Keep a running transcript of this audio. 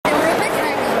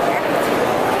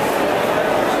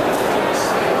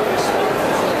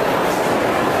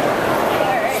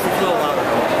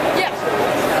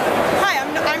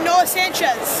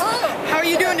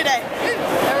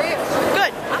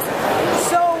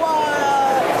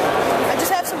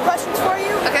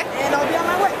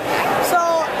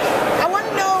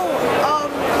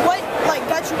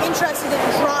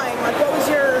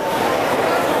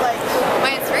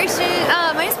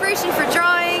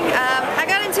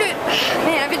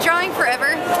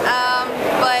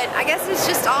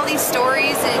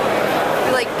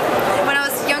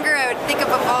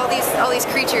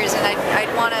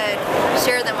want to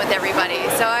share them with everybody.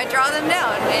 So I draw them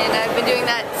down, and I've been doing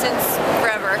that since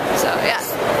forever. So yeah.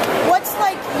 What's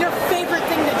like your favorite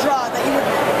thing to draw that you would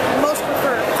most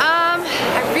prefer? I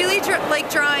really like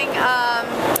drawing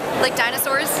like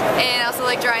dinosaurs, and I also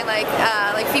like drawing like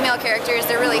female characters.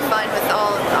 They're really fun with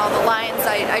all the lines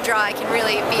I draw. I can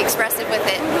really be expressive with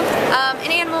it.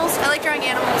 And animals, I like drawing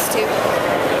animals too.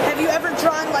 Have you ever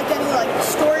drawn like any like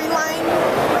storyline?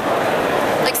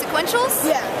 Like sequentials?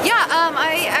 Yeah. Yeah,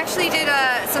 I actually did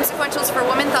some sequentials for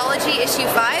Womanthology issue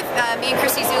 5. Me and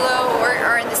Christy Zulo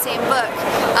are in the same book.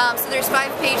 So there's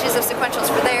 5 pages of sequentials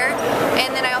for there.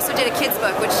 And then I also did a kid's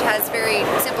book, which has very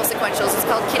simple sequentials. It's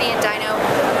called Kitty and Dino.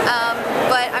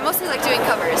 But I mostly like doing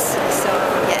covers, so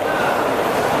yeah.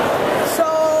 So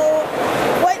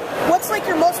what's like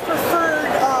your most preferred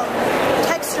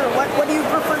texture? What do you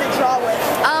prefer to draw with?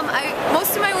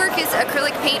 Most of my work is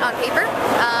acrylic paint on paper,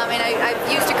 and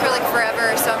I've used acrylic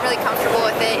forever, so I'm really comfortable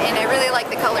with it, and I really like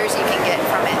the colors you can get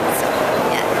from it, so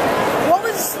yeah. What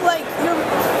was like your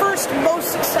first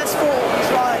most successful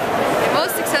drawing? My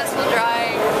most successful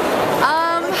drawing?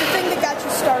 Like the thing that got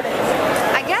you started?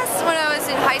 I guess when I was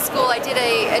in high school I did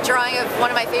a drawing of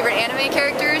one of my favorite anime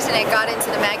characters, and it got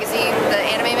into the magazine, the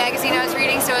anime magazine I was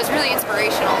reading, so it was really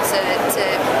inspirational to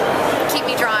keep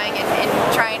me drawing and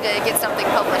trying to get something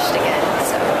published again.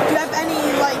 So. Do you have any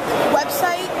like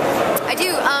website? I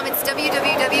do. It's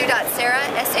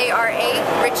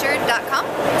www.sararachard.com.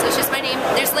 So it's just my name.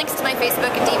 There's links to my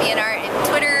Facebook and DeviantArt and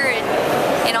Twitter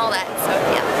and all that.